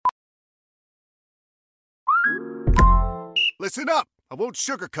Listen up. I won't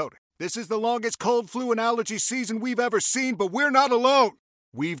sugarcoat it. This is the longest cold, flu, and allergy season we've ever seen, but we're not alone.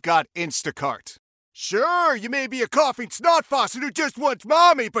 We've got Instacart. Sure, you may be a coughing snot faucet who just wants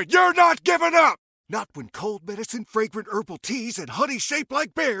mommy, but you're not giving up. Not when cold medicine, fragrant herbal teas, and honey shaped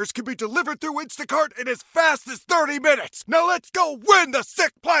like bears can be delivered through Instacart in as fast as 30 minutes. Now let's go win the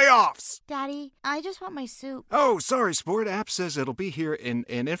sick playoffs. Daddy, I just want my soup. Oh, sorry, Sport. App says it'll be here in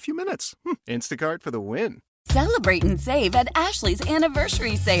a few minutes. Instacart for the win. Celebrate and save at Ashley's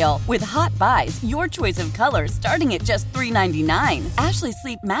Anniversary Sale. With Hot Buys, your choice of colors starting at just $3.99. Ashley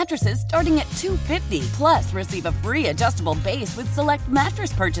Sleep mattresses starting at $2.50. Plus, receive a free adjustable base with select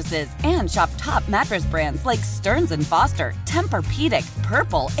mattress purchases. And shop top mattress brands like Stearns & Foster, Tempur-Pedic,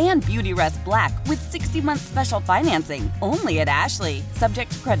 Purple, and Beautyrest Black with 60-month special financing. Only at Ashley.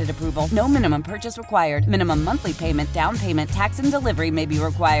 Subject to credit approval. No minimum purchase required. Minimum monthly payment, down payment, tax, and delivery may be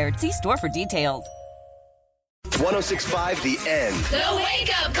required. See store for details. 106.5 The End. The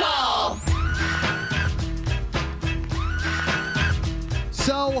Wake Up Call.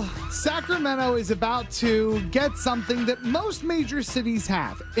 So, Sacramento is about to get something that most major cities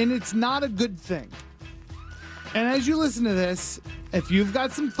have, and it's not a good thing. And as you listen to this, if you've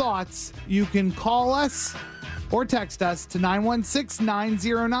got some thoughts, you can call us or text us to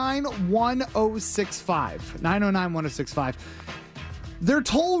 916-909-1065. 909-1065. They're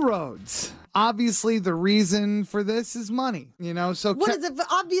toll roads. Obviously, the reason for this is money, so what is it?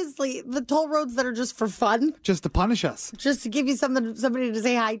 Obviously, the toll roads that are just for fun, just to punish us, just to give you somebody to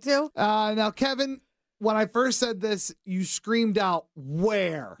say hi to. Now, Kevin, when I first said this, you screamed out,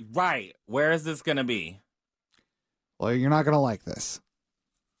 "Where?" Right. Where is this going to be? Well, you're not going to like this.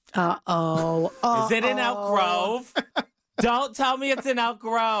 Uh-oh. Is it in Elk Grove? Don't tell me it's in Elk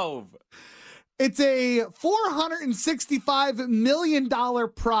Grove. It's a $465 million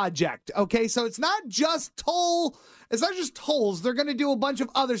project. Okay, so it's not just tolls. They're going to do a bunch of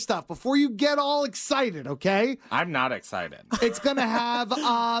other stuff before you get all excited, okay? I'm not excited. It's going to have,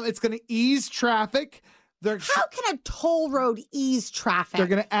 it's going to ease traffic. How can a toll road ease traffic? They're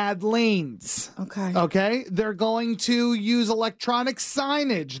going to add lanes. Okay. They're going to use electronic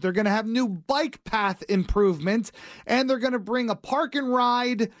signage. They're going to have new bike path improvements. And they're going to bring a park and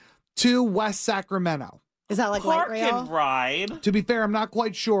ride to West Sacramento. Is that like light rail? Park and ride? To be fair, I'm not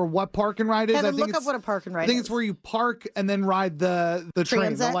quite sure what park and ride is. Kevin, look up what a park and ride is. I think it's where you park and then ride the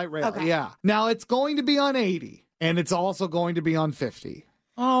train, the light rail. Okay. Yeah. Now, it's going to be on 80, and it's also going to be on 50.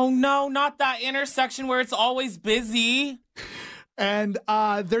 Oh, no, not that intersection where it's always busy. And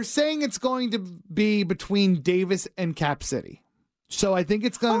they're saying it's going to be between Davis and Cap City. So I think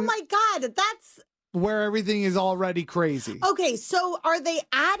it's going to... Oh, my God. That's... where everything is already crazy. Okay, so are they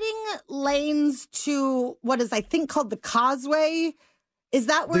adding lanes to what is, I think, called the Causeway? Is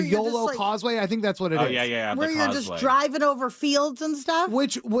that where the you're YOLO just Causeway? I think that's what it is. Oh, yeah. Where you're Causeway. just driving over fields and stuff?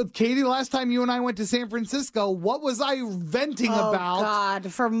 Which, with Katie, last time you and I went to San Francisco, what was I venting about? Oh,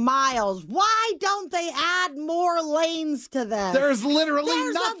 God, for miles. Why don't they add more lanes to this? There's literally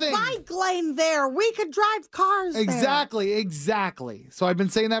nothing. There's a bike lane there. We could drive cars there. Exactly. So I've been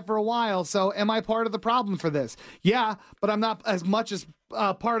saying that for a while. So am I part of the problem for this? Yeah, but I'm not as much as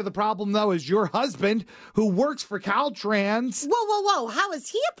part of the problem, though, is your husband, who works for Caltrans. Whoa. How is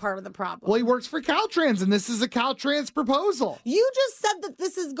he a part of the problem? Well, he works for Caltrans, and this is a Caltrans proposal. You just said that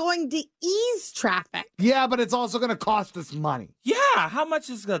this is going to ease traffic. Yeah, but it's also going to cost us money. Yeah, how much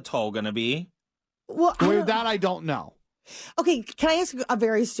is the toll going to be? Well, that I don't know. Okay, can I ask a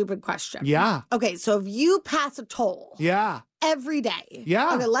very stupid question? Yeah. Okay, so if you pass a toll every day.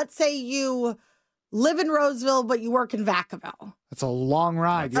 Yeah. Okay, let's say you live in Roseville, but you work in Vacaville. That's a long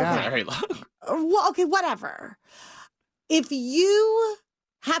ride, That's very long. Well, okay, whatever. If you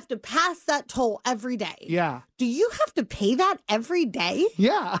have to pass that toll every day, do you have to pay that every day?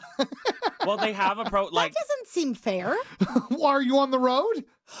 Yeah. Well, they have a That doesn't seem fair. Are you on the road?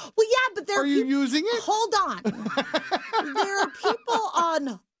 Well, yeah, but are you using it? Hold on. There are people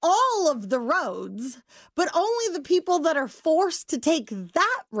on all of the roads, but only the people that are forced to take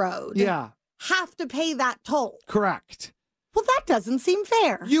that road have to pay that toll. Correct. Well, that doesn't seem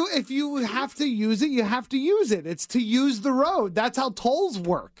fair. If you have to use it, you have to use it. It's to use the road. That's how tolls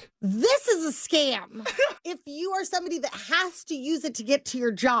work. This is a scam. If you are somebody that has to use it to get to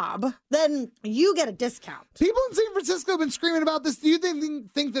your job, then you get a discount. People in San Francisco have been screaming about this. Do you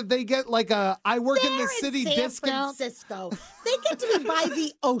think that they get like a I work in the city discount? San Francisco. They get to be by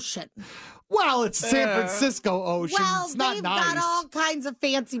the ocean. Well, it's San Francisco Ocean. Well, it's not they've nice. got all kinds of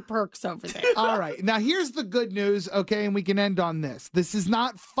fancy perks over there. All right. Now, here's the good news, okay, and we can end on this. This is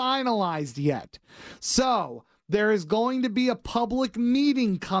not finalized yet. So, there is going to be a public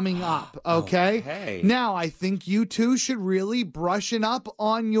meeting coming up, okay? Now, I think you two should really brushing up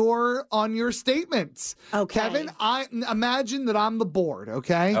on your statements. Okay. Kevin, I imagine that I'm the board,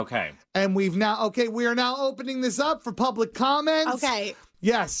 okay? Okay. And we are now opening this up for public comments. Okay.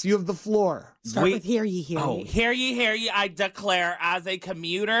 Yes, you have the floor. Start with hear ye, hear ye. Hear ye, hear ye. I declare, as a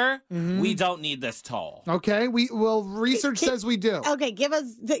commuter, we don't need this toll. Okay, research says we do. Okay,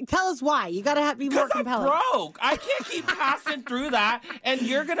 tell us why. You got to be more compelling. I'm broke. I can't keep passing through that, and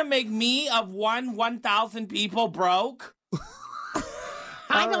you're going to make me of 1,000 people broke?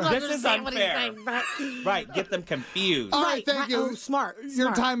 I don't This understand is what he's unfair. saying. Right, get them confused. All right, thank you. Oh, smart.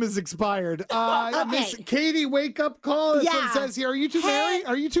 Your time has expired. Okay. Miss Katie, wake up call. That's what it says here. Are you two married?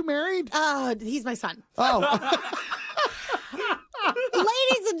 Are you two married? He's my son. Oh.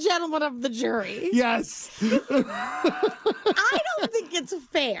 Ladies and gentlemen of the jury. Yes. I don't think it's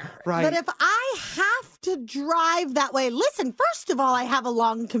fair that if I have to drive that way, listen, first of all, I have a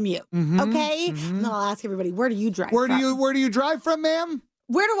long commute, okay? And then I'll ask everybody, where do you drive Where from? do you drive from, ma'am?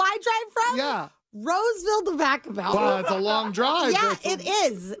 Where do I drive from? Yeah. Roseville to Vacaville. Wow, that's a long drive. Yeah, it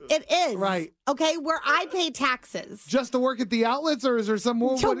is. It is. Right. Okay, where I pay taxes. Just to work at the outlets, or is there some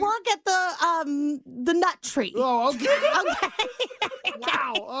more? To work at the nut tree. Oh, okay. Okay.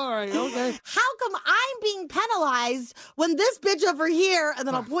 Wow. All right. Okay. How come I'm being penalized when this bitch over here, and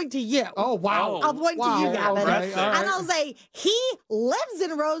then I'll point to you. Oh, wow. I'll point to you, Gavin. Okay, all right. And I'll say, he lives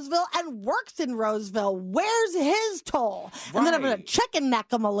in Roseville and works in Roseville. Where's his toll? And then I'm going to chicken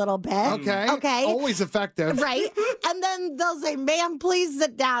neck him a little bit. Okay. Okay. Always effective. Right. And then they'll say, ma'am, please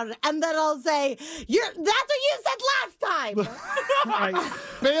sit down. And then I'll say, that's what you said last time. Right.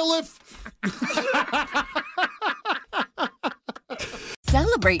 Bailiff.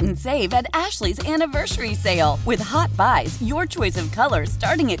 Celebrate and save at Ashley's Anniversary Sale. With Hot Buys, your choice of colors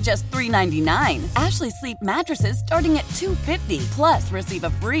starting at just $3.99. Ashley Sleep mattresses starting at $2.50. Plus, receive a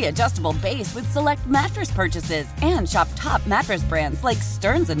free adjustable base with select mattress purchases. And shop top mattress brands like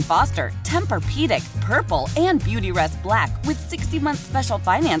Stearns & Foster, Tempur-Pedic, Purple, and Beautyrest Black with 60-month special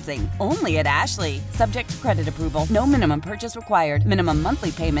financing. Only at Ashley. Subject to credit approval. No minimum purchase required. Minimum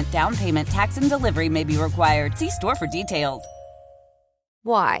monthly payment, down payment, tax, and delivery may be required. See store for details.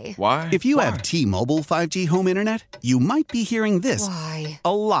 Why? If you have T-Mobile 5G home internet, you might be hearing this Why?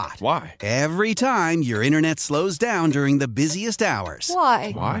 a lot. Why? Every time your internet slows down during the busiest hours.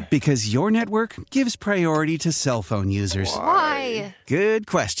 Why? Because your network gives priority to cell phone users. Why? Good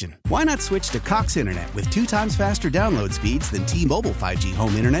question. Why not switch to Cox Internet with 2 times faster download speeds than T-Mobile 5G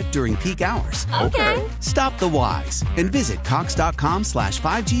home internet during peak hours? Okay. Stop the whys and visit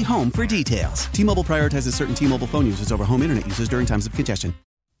cox.com/5G home for details. T-Mobile prioritizes certain T-Mobile phone users over home internet users during times of congestion.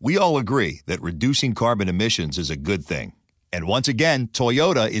 We all agree that reducing carbon emissions is a good thing. And once again,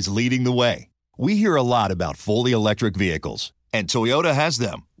 Toyota is leading the way. We hear a lot about fully electric vehicles, and Toyota has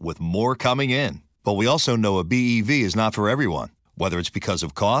them, with more coming in. But we also know a BEV is not for everyone, whether it's because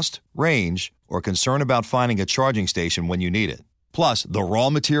of cost, range, or concern about finding a charging station when you need it. Plus, the raw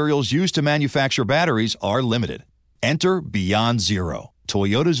materials used to manufacture batteries are limited. Enter Beyond Zero,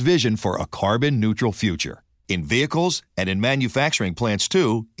 Toyota's vision for a carbon-neutral future. In vehicles and in manufacturing plants,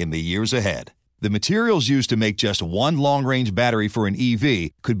 too, in the years ahead. The materials used to make just one long-range battery for an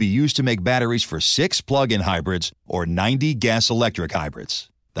EV could be used to make batteries for 6 plug-in hybrids or 90 gas-electric hybrids.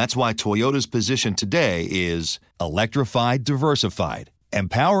 That's why Toyota's position today is electrified, diversified,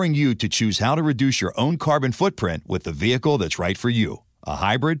 empowering you to choose how to reduce your own carbon footprint with the vehicle that's right for you, a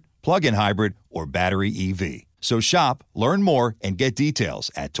hybrid, plug-in hybrid, or battery EV. So shop, learn more, and get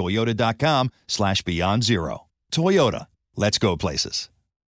details at toyota.com/beyond zero. Toyota, let's go places.